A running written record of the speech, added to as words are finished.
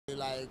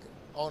like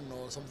on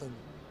or something.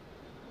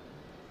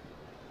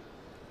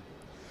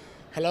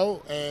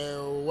 Hello,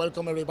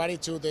 welcome everybody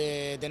to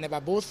the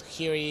Deneva booth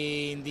here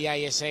in the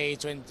ISE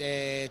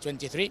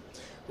 2023.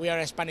 We are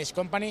a Spanish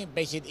company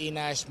based in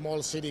a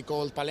small city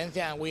called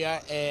Palencia, and we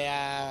are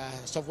a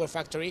software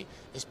factory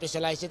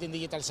specialized in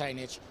digital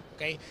signage.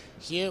 Okay,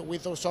 here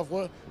with our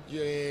software,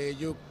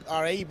 you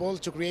are able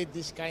to create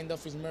this kind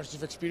of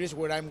immersive experience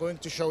where I'm going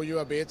to show you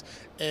a bit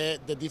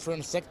the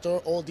different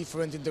sector, all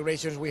different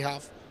integrations we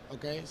have.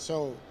 Okay,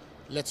 so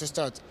let's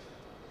start.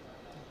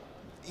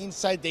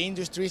 Inside the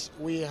industries,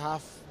 we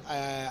have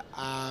a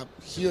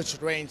huge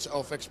range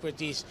of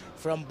expertise,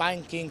 from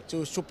banking to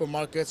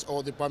supermarkets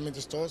or department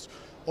stores,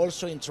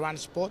 also in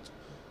transport,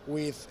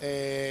 with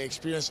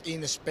experience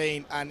in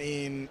Spain and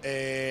in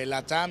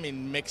Latam,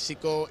 in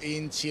Mexico,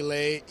 in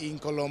Chile, in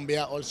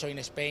Colombia, also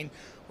in Spain.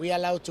 We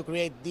allow to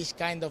create this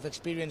kind of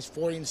experience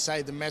for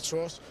inside the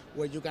metros,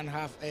 where you can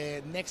have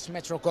next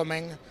metro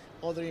coming,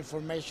 other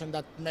information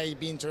that may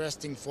be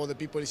interesting for the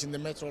people is in the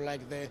metro,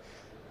 like the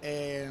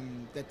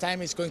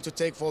time it's going to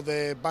take for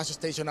the bus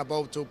station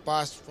about to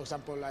pass, for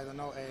example, I don't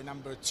know,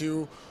 number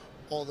 2,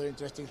 other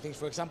interesting things.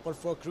 For example,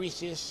 for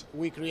cruises,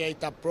 we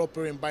create a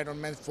proper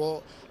environment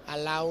for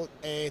allow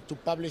to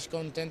publish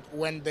content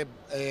when the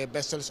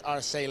vessels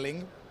are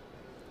sailing.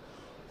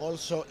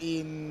 Also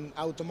in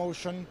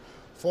automotion,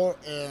 for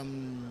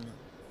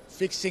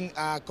fixing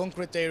a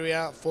concrete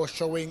area for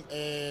showing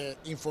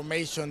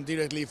information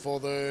directly for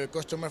the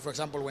customer. For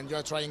example, when you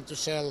are trying to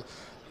sell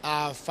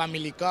a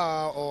family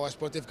car or a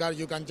sportive car,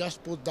 you can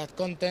just put that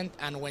content,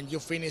 and when you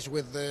finish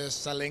with the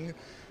selling,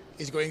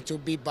 it's going to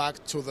be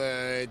back to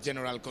the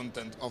general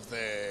content of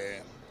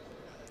the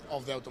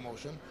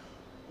automation.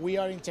 We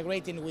are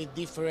integrating with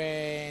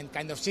different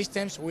kind of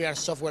systems. We are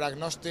software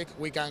agnostic.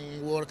 We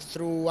can work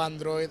through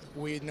Android,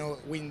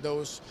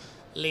 Windows,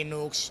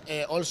 Linux,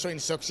 also in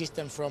SOC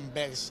system from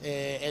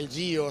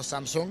LG or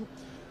Samsung.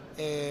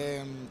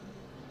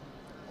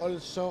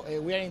 Also,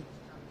 we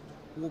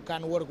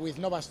can work with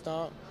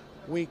Novastar.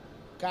 We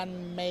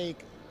can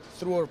make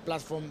through our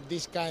platform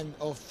this kind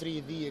of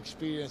 3D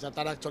experience that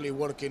are actually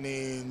working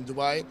in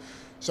Dubai.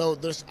 So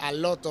there's a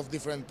lot of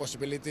different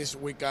possibilities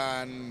we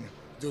can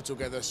do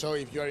together. So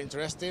if you are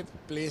interested,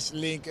 please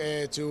link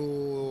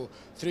to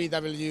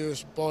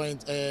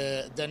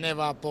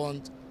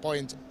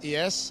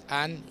www.deneva.es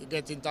and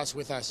get in touch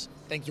with us.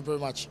 Thank you very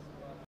much.